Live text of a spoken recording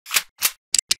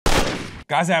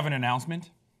Guys, I have an announcement.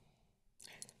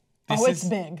 It's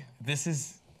big. This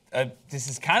is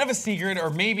kind of a secret, or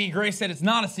maybe Grace said it's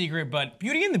not a secret, but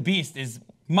Beauty and the Beast is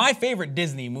my favorite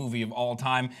Disney movie of all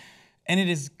time, and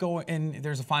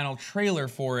there's a final trailer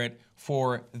for it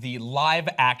for the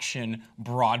live-action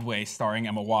Broadway starring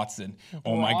Emma Watson.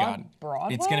 Oh my God!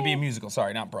 Broadway? It's gonna be a musical.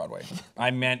 Sorry, not Broadway.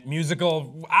 I meant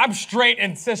musical. I'm straight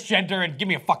and cisgender, and give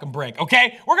me a fucking break,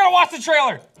 okay? We're gonna watch the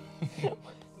trailer.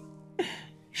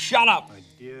 Shut up.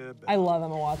 I love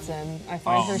Emma Watson. I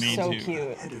find her so too.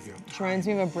 cute. She reminds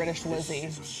me of a British Lizzie.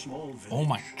 Oh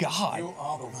my God.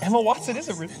 Emma Watson is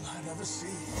a really...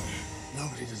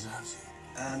 Nobody deserves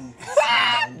you. And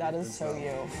That is so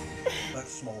you. but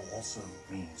small also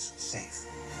means safe.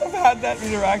 I've had that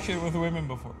interaction with women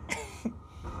before.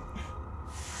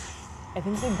 I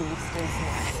think the Beast is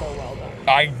not so well done.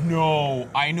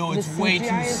 I know, it's The way too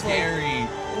CGI is scary.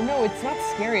 No, it's not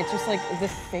scary. It's just like the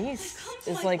face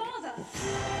is like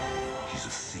He's a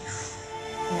thief.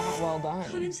 not well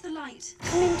Come done. into the light.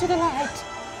 Come into the light.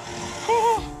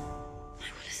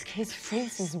 His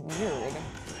face is weird.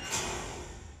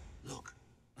 Look,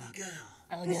 a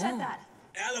girl. Who said that?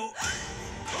 Hello.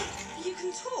 You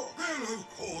can talk. Well, of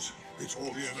course. It's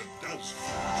all he ever does.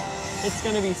 It's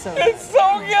gonna be so good. It's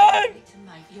so good. To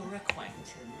make your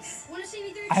acquaintance. Want to see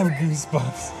me through I have trick?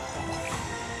 goosebumps.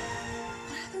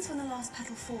 What happens when the last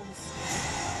petal falls?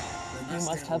 You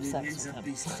must have sex with him.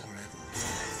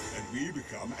 And we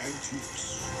become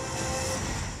antiques.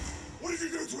 What did you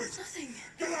do to it? Nothing.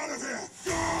 Get out of here!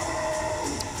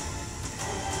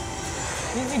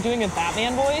 Go! Is he doing a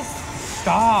Batman voice?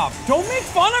 Stop. Don't make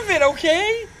fun of it,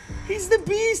 okay? He's the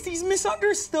Beast. He's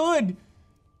misunderstood.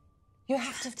 You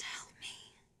have to. Tell me.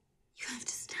 You have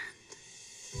to stand.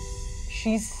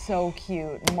 She's so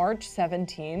cute. March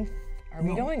 17th. Are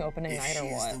we going opening night or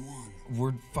what?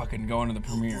 We're fucking going to the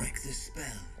premiere. Break the spell.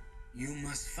 You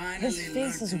must finally His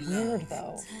face is learn to weird love.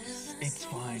 though. It's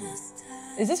fine.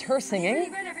 Is this her Have you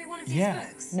singing? read every one of these Yeah.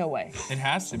 books? No way. It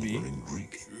has to be. In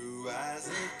Greek. True as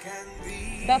it can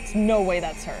be. That's no way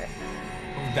that's her.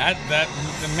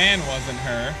 The man wasn't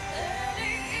her.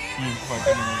 You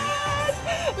fucking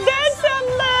idiot. Then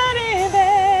somebody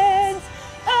bends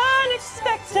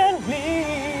unexpectedly.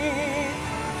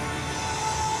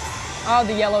 Oh,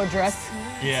 the yellow dress.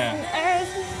 Yeah. As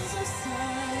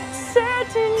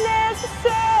certain as the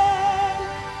sun.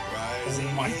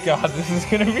 Oh my God, this is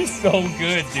gonna be so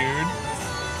good, dude.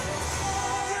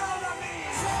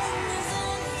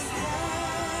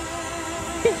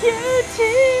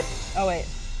 Oh wait,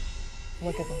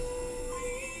 look at him.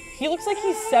 He looks like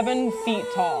he's 7 feet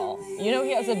tall. You know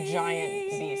he has a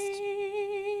giant beast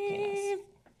penis.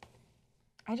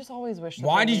 I just always wish that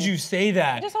Why the did lead- you say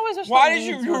that? I just always wish Why the did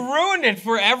you leads were- ruin it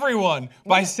for everyone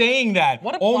by saying that?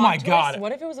 What a Oh plot my twist. God.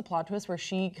 What if it was a plot twist where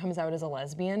she comes out as a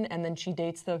lesbian and then she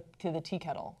dates to the tea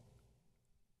kettle?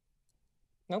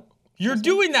 Nope. You're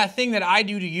doing that thing that I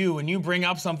do to you when you bring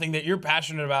up something that you're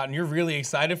passionate about and you're really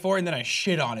excited for, and then I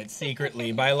shit on it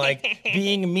secretly by like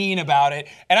being mean about it.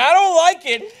 And I don't like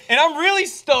it, and I'm really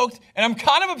stoked, and I'm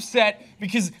kind of upset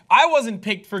because I wasn't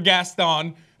picked for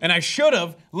Gaston, and I should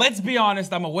have. Let's be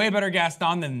honest, I'm a way better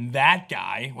Gaston than that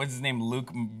guy. What's his name?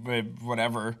 Luke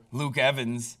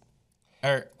Evans.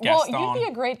 Or Gaston. Well, you'd be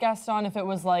a great Gaston if it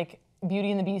was like Beauty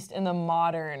and the Beast in the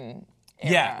modern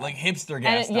era. Yeah, like hipster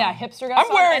Gaston. hipster Gaston. I'm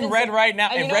wearing And red it's- right now,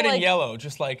 and you and know, red and like- yellow,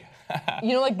 just like.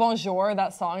 You know, like Bonjour,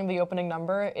 that song, the opening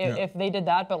number. If they did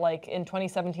that, but like in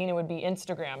 2017, it would be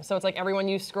Instagram. So it's like everyone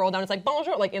you scroll down, it's like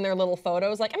Bonjour, like in their little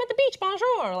photos, like I'm at the beach,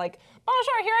 Bonjour, like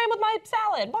Bonjour, here I am with my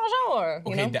salad, Bonjour.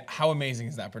 You Okay, know? how amazing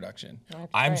is that production? That's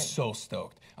I'm great. so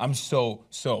stoked. I'm so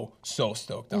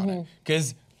stoked on Mm-hmm. it.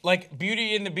 Because, like,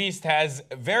 Beauty and the Beast has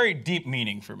a very deep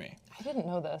meaning for me. I didn't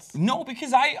know this. No,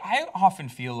 because I often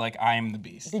feel like I am the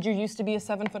Beast. Did you used to be a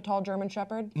 7-foot tall German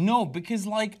Shepherd? No, because,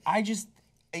 like,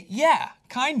 yeah,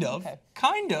 kind of. Okay.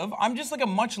 Kind of. I'm just like a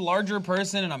much larger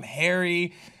person and I'm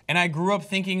hairy. And I grew up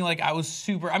thinking like I was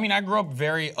I grew up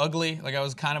very ugly. Like I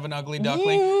was kind of an ugly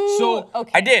duckling. So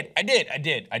Okay. I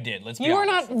did. Let's be You are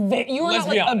honest. not. You are Let's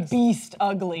not be like a honest. beast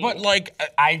ugly. But like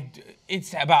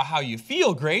it's about how you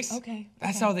feel, Grace. Okay,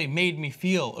 That's how they made me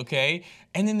feel, okay?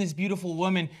 And then this beautiful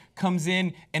woman comes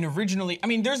in and originally,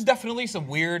 there's definitely some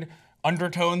weird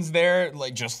undertones there,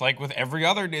 like just like with every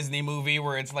other Disney movie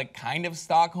where it's like kind of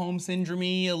Stockholm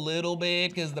syndrome-y a little bit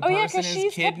because the Oh, yeah, person 'cause is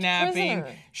she's kept kidnapping.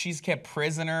 prisoner. She's kept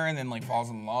prisoner and then like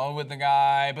falls in love with the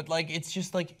guy. But like it's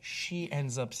just like she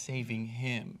ends up saving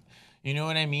him. You know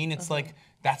what I mean? It's like,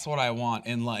 that's what I want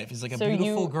in life. Is like a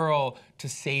beautiful girl to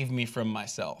save me from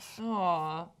myself.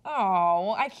 Aw. Oh,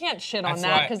 well, I can't shit on That's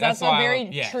that why- because that's that's a why I- very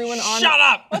yeah. true and honest. Shut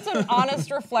up! That's an honest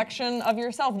reflection of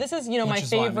yourself. This is, my Which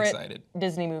is why I'm favorite excited.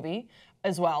 Disney movie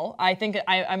as well. I think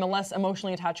I'm less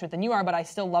emotionally attached to it than you are, but I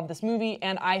still love this movie,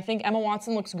 and I think Emma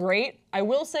Watson looks great. I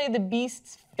will say the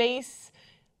Beast's face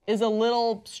is a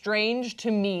little strange to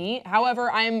me.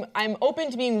 However, I'm open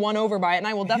to being won over by it, and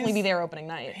I will definitely be there opening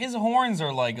night. His horns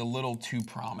are like a little too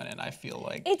prominent, I feel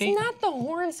like. It's not the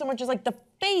horns so much as like the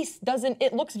face doesn't,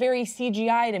 it looks very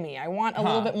CGI to me. I want a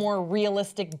little bit more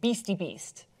realistic beastie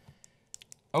beast.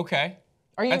 Okay.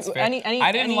 Are you That's fair. any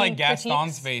I didn't like critiques?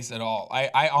 Gaston's face at all.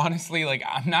 I honestly, like,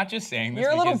 I'm not just saying this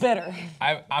You're a little because-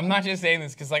 bitter. I'm not just saying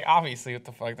this because, like, obviously, what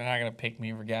the fuck, they're not gonna pick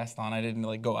me for Gaston. I didn't,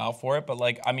 like, go out for it, but,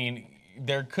 like, I mean,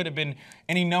 there could have been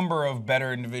any number of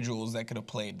better individuals that could have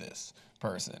played this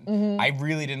person. I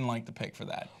really didn't like the pick for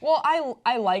that. Well,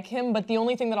 I like him, but the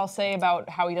only thing that I'll say about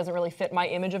how he doesn't really fit my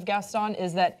image of Gaston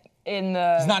is that in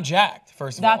the... He's not jacked,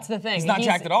 first of all. That's the thing. He's not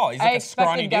jacked at all. He's like I a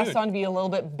scrawny expected dude. Gaston to be a little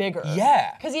bit bigger.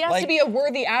 Yeah. Because he has like- to be a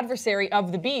worthy adversary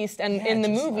of the Beast, and in the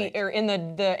just movie, like- or in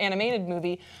the animated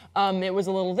movie, it was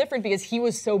a little different because he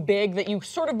was so big that you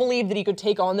sort of believed that he could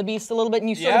take on the Beast a little bit, and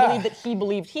you sort of Yeah. believed that he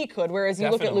believed he could. Whereas you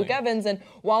look at Luke Definitely. Evans, and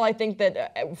while I think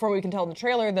that, from what we can tell in the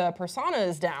trailer, the persona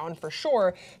is down for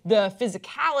sure, the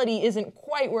physicality isn't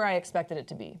quite where I expected it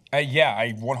to be. Yeah,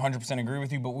 I 100% agree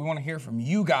with you, but we want to hear from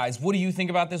you guys. What do you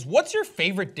think about this? What's your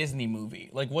favorite Disney movie?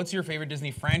 Like, what's your favorite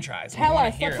Disney franchise? Tell I want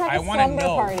us, to hear let's it. have I a want to slumber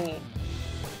know. party.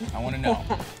 I want to know.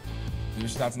 Leave your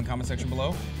thoughts in the comment section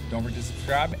below. Don't forget to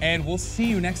subscribe, and we'll see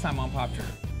you next time on Pop Jerk.